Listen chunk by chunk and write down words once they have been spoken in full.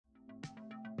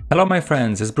Hello my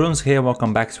friends, it's Bruns here,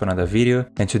 welcome back to another video,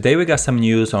 and today we got some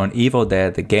news on Evil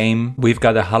Dead the game. We've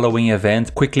got a Halloween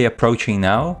event quickly approaching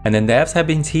now, and the devs have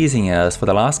been teasing us for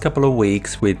the last couple of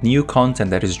weeks with new content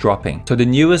that is dropping. So the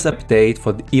newest update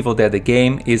for Evil Dead the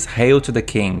game is Hail to the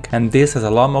King, and this has a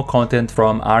lot more content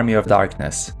from Army of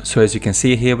Darkness. So as you can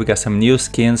see here, we got some new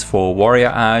skins for Warrior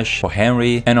Ash, for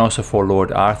Henry, and also for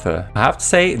Lord Arthur. I have to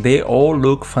say, they all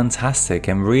look fantastic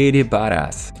and really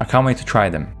badass. I can't wait to try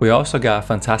them. We also got a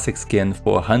fantastic skin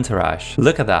for Hunter Ash.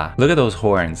 Look at that. Look at those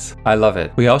horns. I love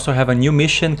it. We also have a new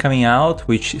mission coming out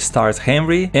which stars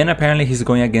Henry, and apparently he's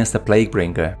going against the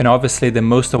plaguebringer. And obviously the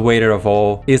most awaited of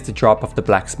all is the drop of the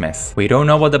blacksmith. We don't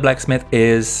know what the blacksmith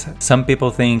is. Some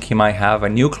people think he might have a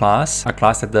new class, a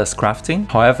class that does crafting.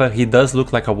 However, he does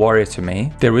look like a warrior to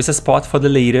me. There is a spot for the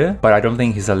leader, but I don't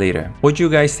think he's a leader. What do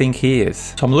you guys think he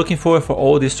is? So I'm looking forward for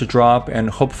all this to drop, and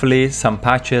hopefully some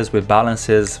patches with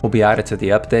balances will be added to the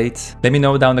updates. Let me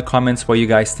know down in the comments what you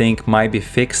guys think might be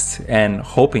fixed and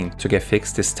hoping to get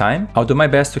fixed this time. I'll do my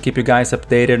best to keep you guys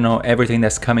updated on everything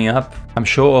that's coming up. I'm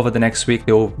sure over the next week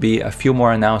there will be a few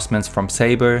more announcements from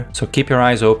Saber, so keep your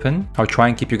eyes open. I'll try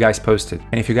and keep you guys posted.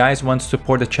 And if you guys want to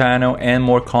support the channel and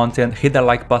more content, hit that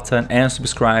like button and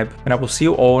subscribe, and I will see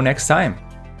you all next time.